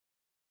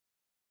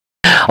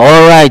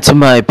All right,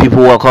 my people,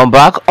 welcome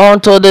back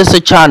onto this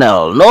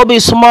channel. No be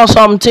small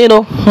something,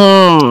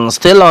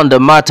 still on the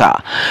matter.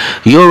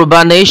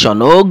 Yoruba nation,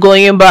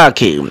 going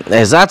back.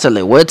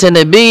 Exactly, waiting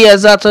to be,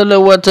 exactly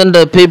waiting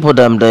the people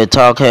them they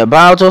talk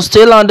about.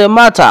 Still on the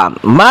matter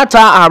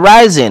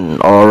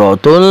arising or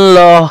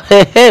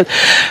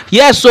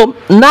yes. So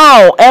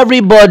now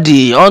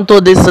everybody onto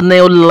this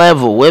new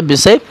level. Where be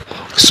say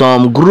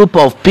some group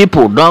of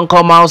people don't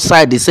come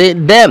outside. They say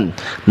them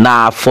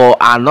now for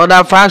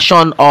another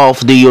faction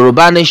of the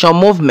Yoruba nation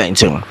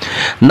movement.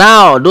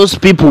 Now those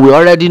people, we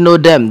already know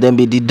them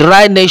be the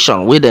dry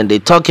nation where then they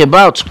talk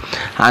about,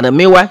 and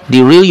meanwhile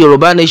the real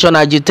Yoruba nation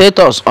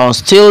agitators on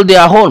still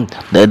their own.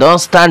 They don't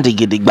stand the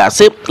gidigba.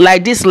 Say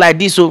like this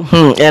so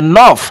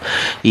enough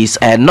is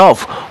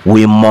enough.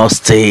 We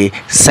must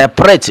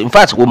separate. In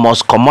fact, we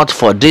must come out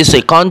for this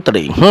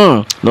country.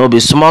 No be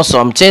small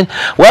something.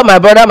 Well, my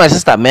brother, my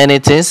sister, many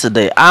things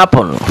they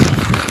happen.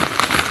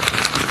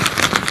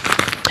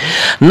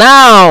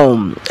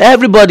 Now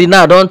everybody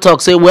now don't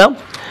talk say, well,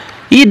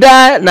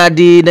 either na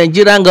the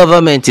Nigerian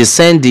government is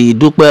send the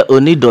Dupe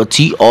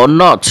Onidoti or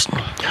not.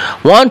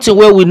 One thing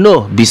where we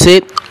know be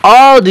say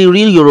all the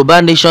real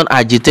Yoruba nation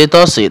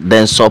agitators say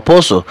then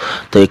supposed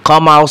to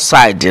come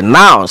outside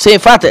now. Say in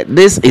fact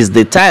this is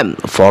the time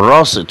for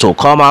us to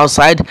come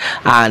outside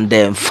and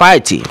then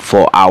fight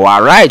for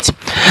our right.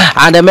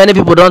 And then many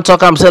people don't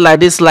talk and say like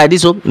this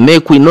so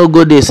make we no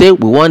go. They say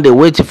we want to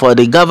wait for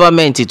the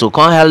government to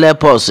come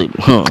help us.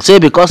 Say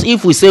because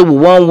if we say we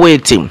want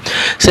waiting,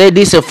 say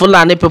this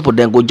Fulani people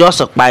then go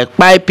just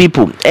buy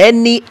people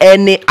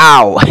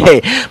anyhow.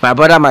 Hey, my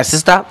brother, my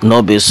sister,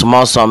 no be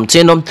small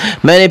something.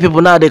 Many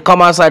people now they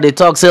come outside, they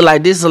talk say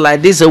like this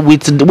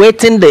with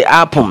waiting they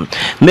happen.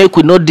 Make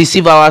we not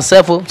deceive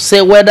ourselves.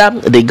 Say whether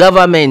the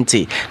government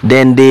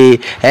then they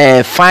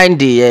find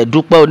the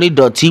Dupe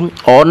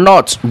Onidoti or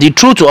not. The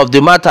truth of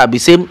the matter be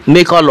say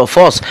make all of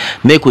us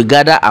make we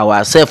gather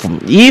ourselves.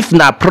 If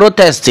na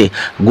protest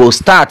go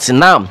start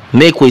now,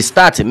 make we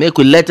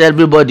let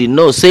everybody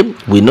know. Say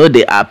we know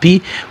they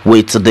happy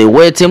with the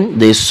waiting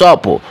the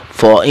sup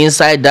for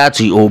inside that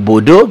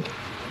obodo.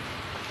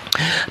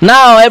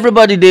 Now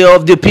everybody they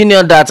of the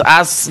opinion that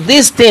as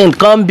this thing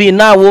can be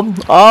now,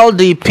 all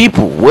the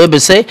people will be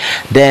say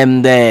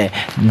them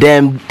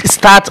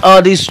start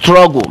all this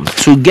struggle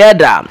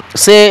together.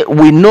 Say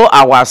we know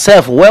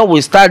ourselves when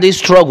we start this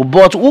struggle,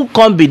 but who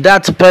can be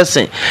that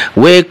person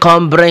we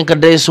can bring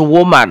this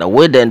woman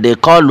where then they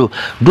call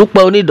Dupe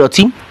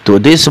Onidoti to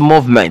this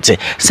movement.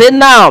 Say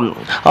now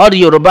all the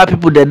Yoruba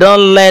people they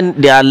don't learn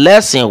their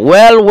lesson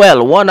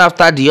well one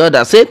after the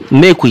other. Say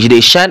make we they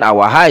shine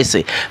our eyes.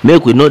 Say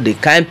make we know the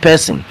kind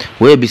person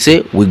where be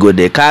say we go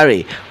they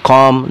carry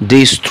come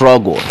this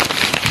struggle.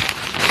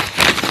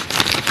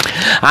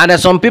 And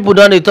some people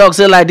don't talk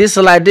say like this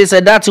say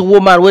that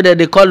woman where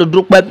they call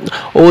Dupe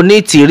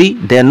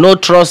Onitiri, they no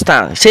trust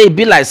her. Say it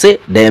be like say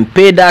then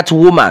pay that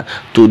woman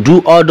to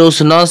do all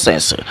those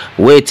nonsense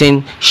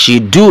waiting she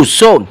do.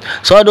 So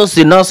all those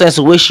the nonsense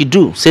where she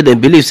do, say they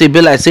believe, say be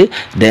like say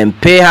then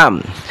pay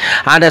him.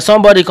 And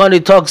somebody come to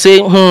talk say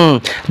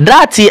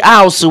that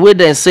house where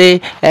they say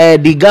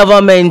the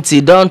government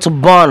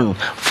don't burn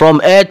from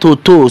head to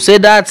toe. Say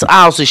that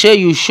house, say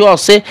you sure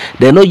say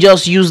they no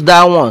just use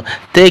that one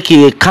take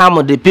a calm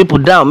the people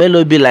down. May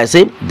no be like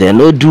say they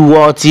no do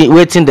what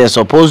waiting they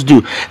supposed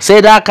to do. Say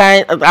that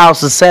kind of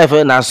house itself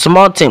and a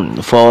small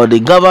thing for the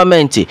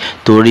government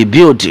to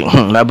rebuild.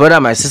 My brother,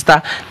 my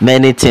sister,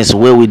 many things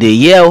where we dey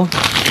yell.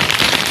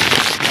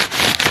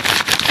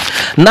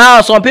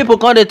 Now some people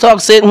come they talk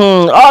say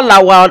all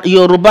our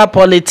Yoruba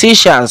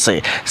politicians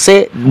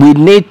say we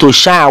need to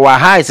shine our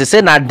eyes. They say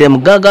na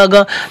them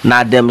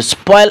na them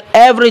spoil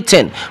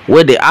everything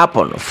where they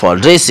happen for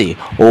this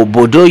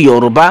obodo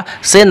Yoruba.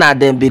 Say na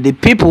them be the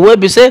people where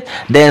be say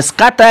then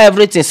scatter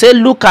everything. Say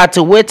look at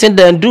waiting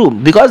them do,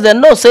 because they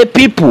know say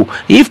people,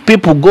 if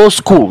people go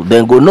school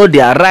then go know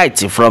their right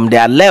from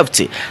their left.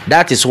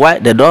 That is why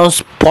they don't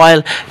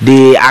spoil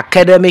the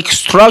academic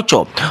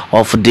structure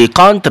of the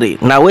country.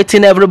 Now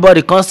waiting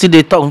everybody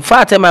constantly they talk. In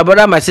fact, my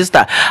brother, my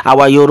sister,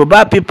 our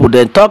Yoruba people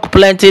they talk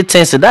plenty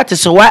things. That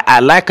is why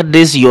I like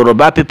this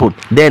Yoruba people.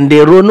 Then they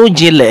ronu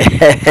jile,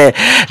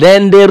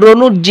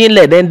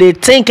 then they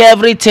think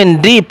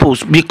everything deep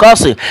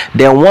because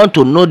they want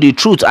to know the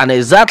truth and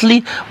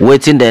exactly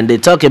waiting. Then they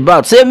talk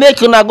about say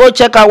make you go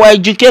check our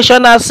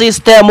educational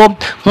system.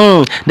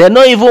 They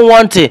don't even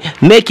want to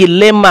make a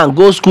layman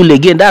go school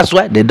again. That's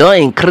why they don't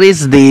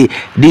increase the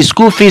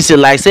school fees.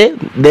 Like say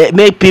they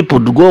make people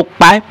go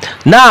buy.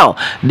 Now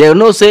they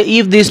know say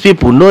if these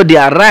people know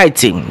their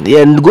writing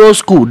and go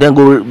school, then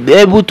go be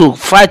able to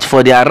fight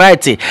for their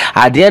writing.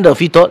 At the end of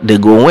it all, they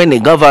go win the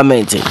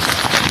government.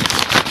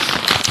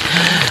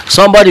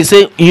 somebody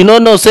say you no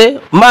know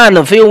say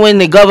man fit win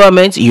the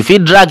government, you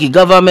fit drag the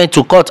government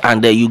to court,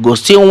 and then you go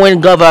still win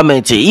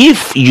government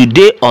if you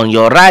dey on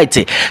your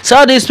right. So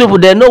all these people,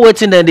 they know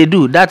wetin dem dey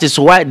do. That is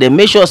why they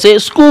make sure say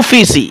school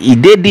fees e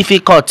dey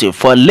difficult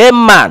for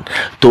layman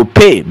to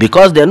pay,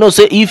 because they know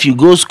say if you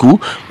go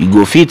school you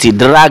go fit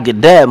drag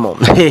them.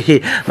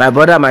 My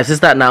brother, my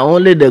sister, na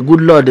only the good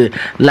Lord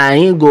na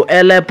him go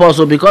help us,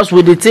 because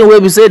with the thing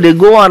wey be say dey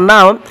go on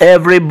now,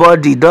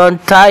 everybody don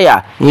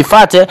tire. In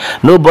fact,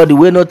 nobody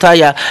wey no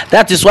tire.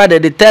 That is why they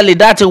dey tell you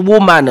that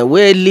woman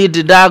wey lead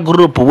that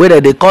group wey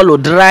dem dey call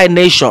Dry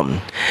Nation,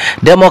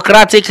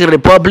 Democratic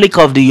Republic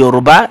of the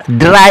Yoruba,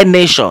 Dry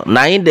Nation,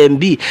 na im dem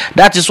be.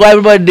 That is why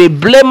everybody dey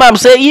blame am,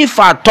 say if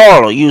at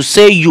all you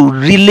say you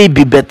really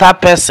be better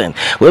person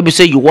wey be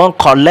say you wan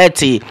collect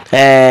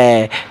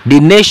the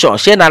nation,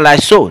 shey na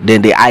like so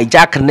then dey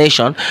hijack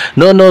nation.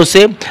 No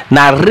say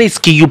na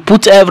risk you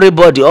put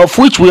everybody, of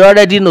which we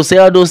already know say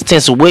all those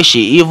things wey she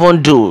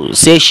even do,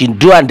 say she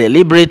do am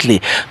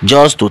deliberately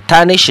just to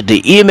tarnish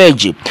the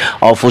image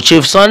of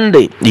Chief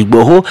Sunday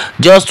Igboho,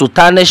 just to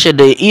tarnish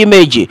the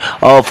image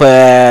of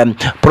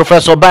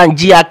Professor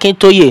Banji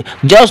Akintoye,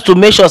 just to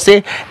make sure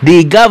say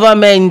the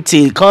government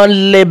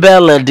can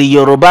label the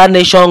Yoruba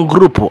Nation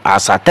group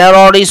as a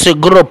terrorist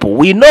group.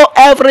 We know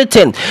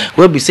everything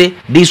wey be say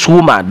this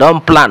woman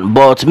don plan,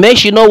 but make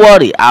she no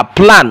worry, her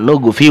plan no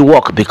go fit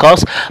work,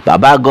 because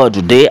Baba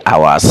God dey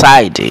our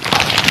side.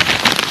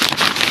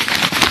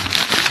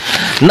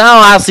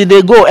 Now as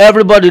they go,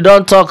 everybody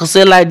don't talk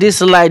say like this.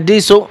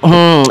 So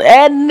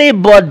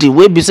anybody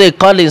wey be say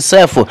call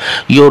himself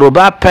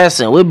Yoruba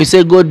person, wey be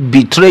say go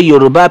betray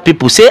Yoruba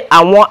people, say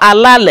Awon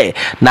alale,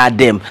 na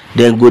them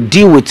then go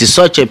deal with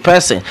such a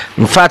person.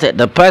 In fact,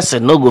 the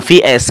person no go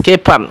fit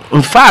escape am.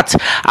 In fact,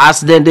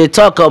 as then they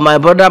talk, my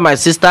brother, my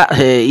sister,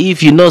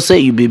 if you know say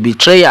you be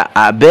betrayer,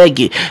 I beg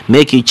you,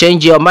 make you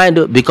change your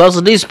mind,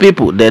 because these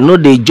people, they know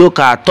they joke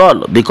at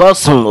all,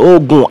 because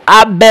ogun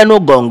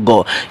abenu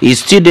gongo is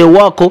still the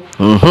work.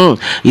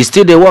 He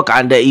still dey work,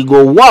 and he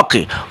go work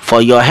for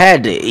your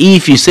head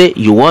if you say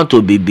you want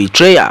to be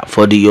betrayer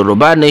for the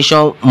Yoruba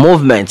Nation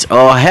movement,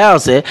 or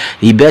else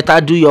you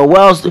better do your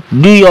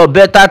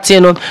better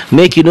thing,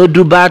 make you no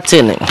do bad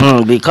thing.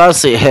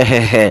 Because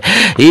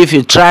if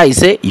you try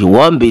say you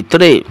won't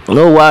betray,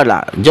 no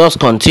worry, just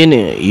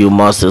continue, you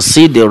must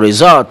see the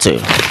result.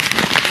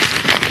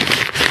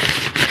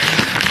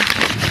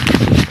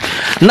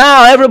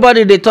 Now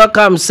everybody they talk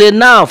say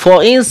now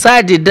for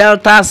inside the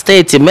Delta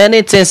State,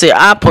 many things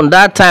happen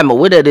that time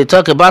where they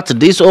talk about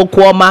this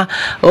Okwama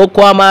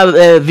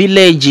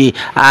village,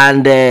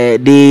 and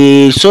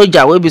the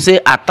soldier will be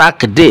say attack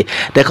day.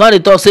 They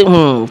can't talk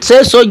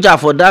say soldier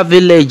for that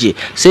village,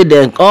 say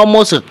they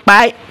almost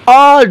buy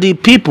all the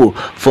people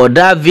for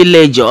that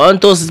village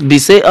unto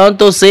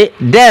say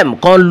them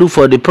can't look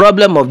for the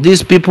problem of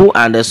these people,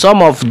 and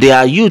some of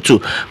their youth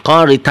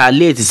can't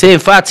retaliate. Say in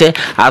fact,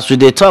 as we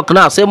they talk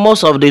now, say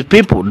most of the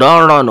people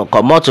don't run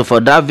come out for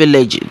that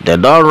village. They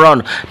don't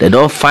run, they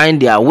don't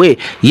find their way.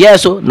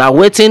 Yes, so now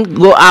waiting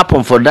go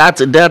happen for that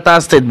Delta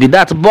State be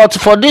that. But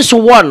for this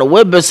one,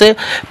 where they say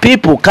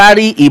people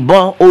carry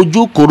Ibon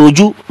Oju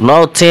Kuroju,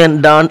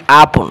 nothing don't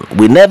happen.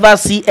 We never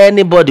see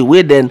anybody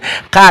with then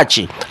catch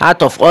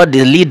out of all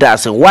the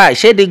leaders. Why?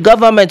 Say the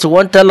government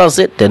won't tell us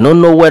it. They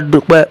don't know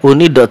where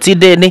only dirty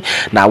day.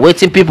 Now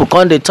waiting people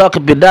come they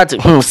talk be that.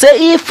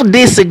 Say if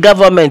this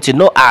government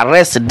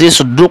arrest this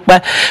Dupe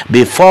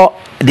before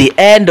the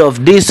end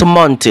of this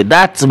month,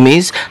 that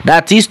means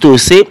that is to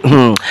say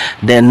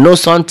they know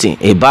something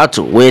about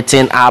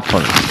waiting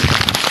happen.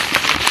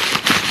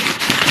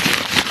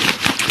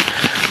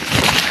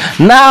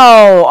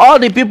 Now all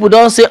the people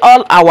don't say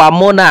all our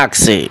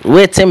monarchs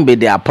waiting be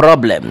their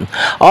problem.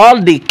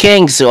 All the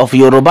kings of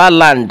Yoruba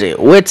land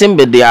waiting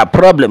be their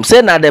problem.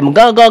 Say na them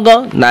go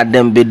na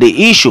them be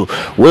the issue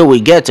where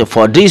we get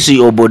for this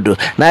obodo.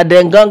 Na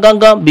them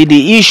go be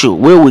the issue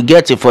where we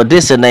get for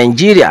this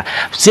Nigeria.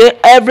 Say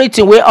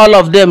everything where all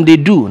of them they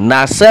do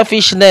na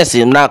selfishness,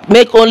 na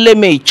make only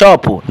me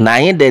chop, na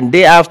in the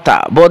day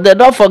after. But they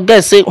don't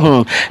forget say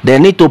they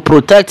need to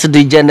protect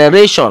the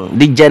generation.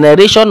 The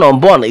generation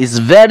unborn is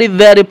very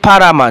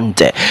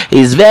paramount,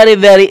 is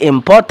very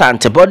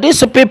important. But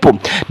these people,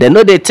 they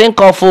know they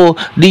think of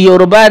the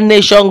Yoruba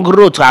Nation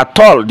growth at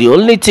all. The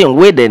only thing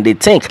where then they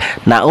think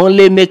not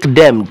only make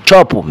them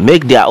chop,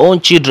 make their own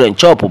children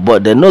chop,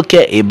 but they no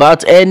care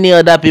about any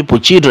other people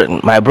children.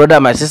 My brother,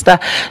 my sister,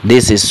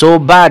 this is so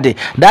bad.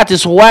 That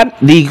is why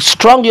the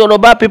strong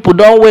Yoruba people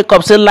don't wake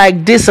up say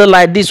like this,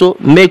 so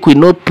make we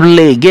not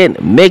play again,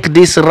 make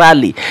this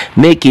rally,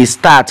 make it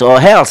start, or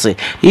else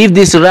if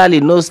this rally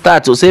no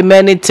start, to say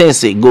many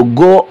things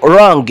go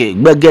wrong.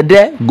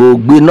 Ikede go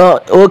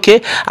gbina,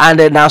 okay, and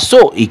then na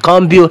so e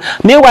come build.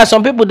 Meanwhile,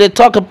 some people dey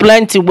talk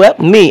plenty. Well,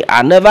 me,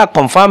 I never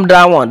confirm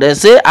that one. They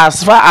say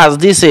as far as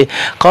this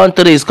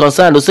country is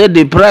concerned, they say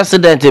the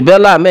president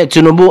Bola Ahmed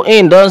Tinubu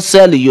in don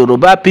sell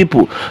Yoruba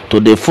people to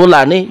the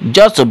Fulani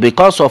just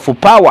because of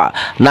power.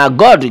 Now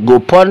God go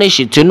punish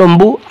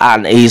Tinubu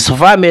and his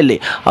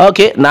family.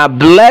 Okay, now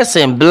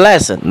blessing.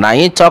 Now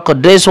he talk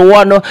this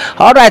one.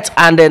 All right,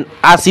 and then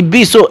as it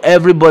be so,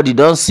 everybody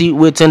don't see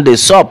waiting the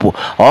sup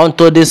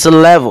onto this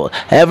level.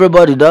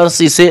 Everybody don't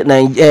see say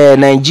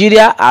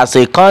Nigeria as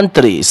a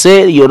country,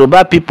 say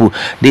Yoruba people,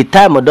 the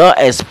time don't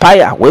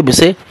expire. We be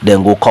say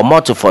then go come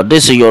out for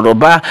this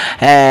Yoruba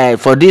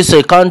for this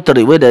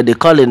country where they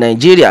call it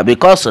Nigeria,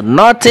 because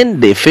nothing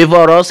they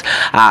favor us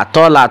at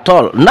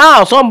all.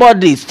 Now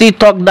somebody still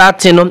talk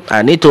that, you know,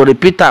 I need to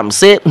repeat them.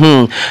 Say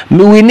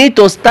we need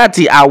to start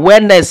the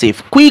awareness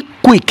quick.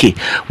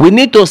 We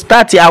need to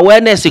start the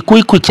awareness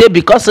quick,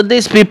 because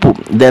these people,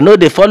 they know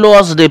they follow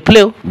us, they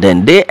play,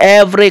 then they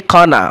every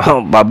corner.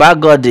 Baba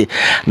God,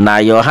 now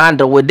your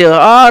hand with them.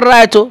 All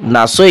right,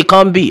 now so it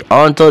can be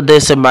until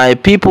this, my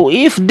people.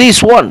 If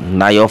this one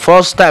now your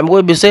first time,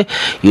 we be say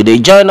you they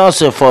join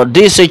us for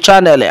this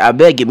channel, I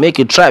beg you, make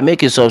it try,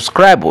 make it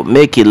subscribe,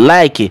 make it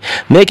like it,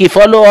 make it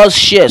follow us,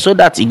 share, so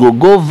that it go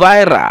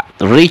viral,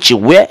 reach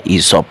where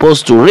it's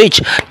supposed to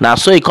reach. Now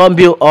so it can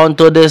be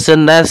onto this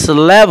next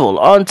level.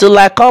 Until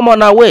I come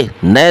on our way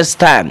next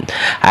time,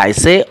 I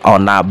say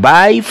on a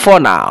bye for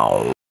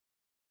now.